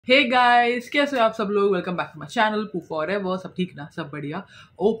Hey guys, कैसे हो आप सब लोग। Welcome back to my channel Poohforever। सब ठीक ना, सब बढ़िया।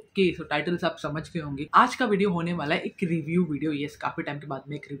 ओके, सो टाइटल से आप समझ गए होंगे आज का वीडियो होने वाला है एक रिव्यू वीडियो। यस, काफी टाइम के बाद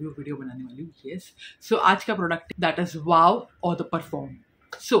मैं एक रिव्यू वीडियो बनाने वाली हूँ। यस, सो आज का प्रोडक्ट दैट इज वाव और द परफ्यूम।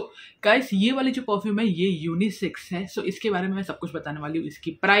 सो गाइस, ये वाली जो परफ्यूम है ये यूनिसेक्स है। सो इसके बारे में मैं सब कुछ बताने वाली हूँ,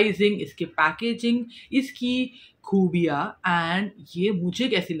 इसकी प्राइसिंग, इसकी पैकेजिंग, इसकी खूबियाँ एंड ये मुझे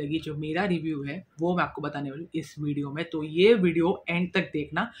कैसी लगी। जो मेरा रिव्यू है वो मैं आपको बताने वाली हूँ इस वीडियो में, तो ये वीडियो एंड तक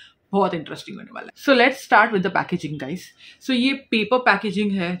देखना, बहुत इंटरेस्टिंग होने वाला है। So let's start with the packaging guys. सो ये पेपर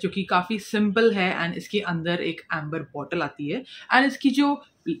पैकेजिंग है जो कि काफ़ी सिंपल है एंड इसके अंदर एक एम्बर बॉटल आती है एंड इसकी जो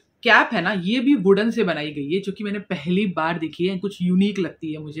कैप है ना ये भी वुडन से बनाई गई है, जो कि मैंने पहली बार देखी है, कुछ यूनिक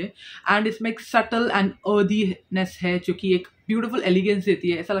लगती है मुझे। एंड इसमें एक सटल एंड अर्दीनेस है जो कि एक ब्यूटीफुल एलिगेंस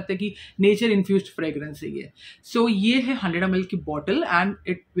देती है। ऐसा लगता है कि नेचर इन्फ्यूज्ड फ्रेग्रेंस है ये। सो ये है 100 ml की bottle and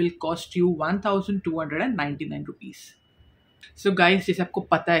it will cost you 1299 rupees. So guys, जैसे आपको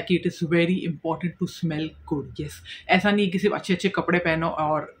पता है कि it is very important to smell good. Yes, ऐसा नहीं कि सिर्फ अच्छे अच्छे कपड़े पहनो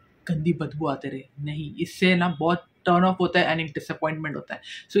और गंदी बदबू आते रहे, नहीं, इससे ना बहुत टर्न ऑफ होता है एंड एक डिसअपॉइंटमेंट होता है।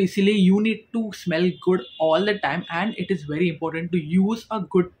 सो इसीलिए you need to smell good all the time and it is very important to use a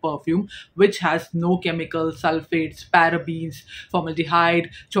good perfume which has no chemical, sulphates, parabens, formaldehyde,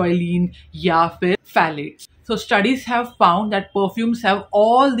 चॉयलीन या फिर phthalates. So studies have found that perfumes have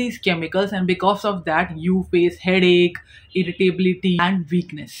all these chemicals and because of that you face headache, irritability and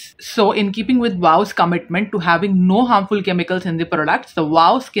weakness. So in keeping with Wow's commitment to having no harmful chemicals in the products, the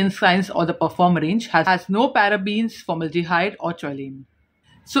Wow Skin Science or the Perfume range has no parabens, formaldehyde or choline.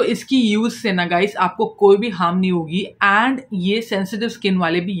 सो इसकी use से ना guys आपको कोई भी harm नहीं होगी and ये sensitive skin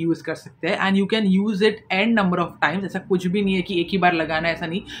वाले भी यूज कर सकते हैं and you can use it N number of times. ऐसा कुछ भी नहीं है कि एक ही बार लगाना है, ऐसा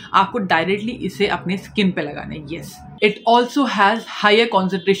नहीं, आपको डायरेक्टली इसे अपने स्किन पे लगाना है। Yes, it also has higher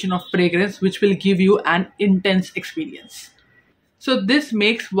concentration of fragrance which will give you N intense experience. So this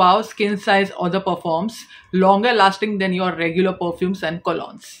makes Wow Skin Science or the perfumes longer lasting than your regular perfumes and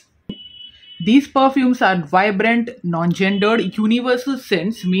colognes. These perfumes are vibrant, non-gendered, universal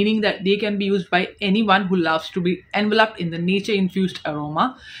scents, meaning that they can be used by anyone who loves to be enveloped in the nature-infused aroma.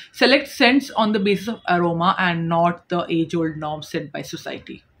 Select scents on the basis of aroma and not the age-old norms set by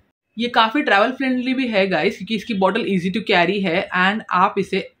society. ये काफ़ी travel friendly भी है guys, क्योंकि इसकी bottle easy to carry है and आप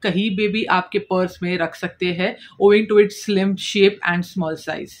इसे कहीं भी आपके पर्स में रख सकते हैं owing to its slim shape and small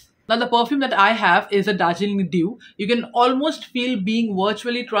size. Now the perfume that I have is a Darjeeling Dew. You can almost feel being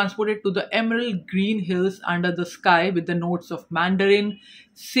virtually transported to the emerald green hills under the sky with the notes of mandarin,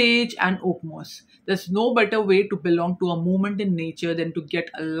 sage and oak moss. There's no better way to belong to a moment in nature than to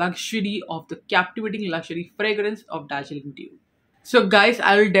get a luxury of the captivating luxury fragrance of Darjeeling Dew. So guys, I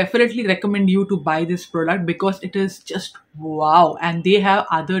will definitely recommend you to buy this product because it is just wow, and they have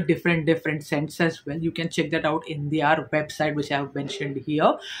other different scents as well. You can check that out in their website which I have mentioned here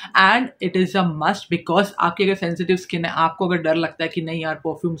and it is a must because आपकी अगर sensitive skin है, आपको अगर डर लगता है कि नहीं यार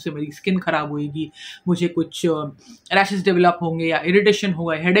परफ्यूम से मेरी स्किन खराब होगी, मुझे कुछ रैशेस डेवलप होंगे या इरिटेशन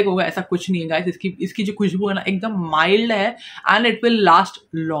होगा, हेडेक होगा, ऐसा कुछ नहीं है गाइस। इसकी जो खुशबू है ना एकदम माइल्ड है and it will last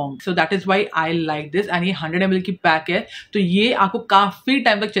long. So that is why I like this and ये 100 ml की पैक है तो ये आपको काफी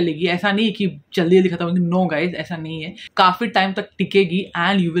टाइम तक चलेगी। ऐसा नहीं कि जल्दी जल्दी खत्म होगी, नो गाइस, ऐसा नहीं है, काफी टाइम तक टिकेगी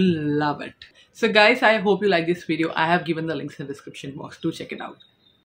and you will love it. So guys, I hope you like this video. I have given the links in the description box to check it out.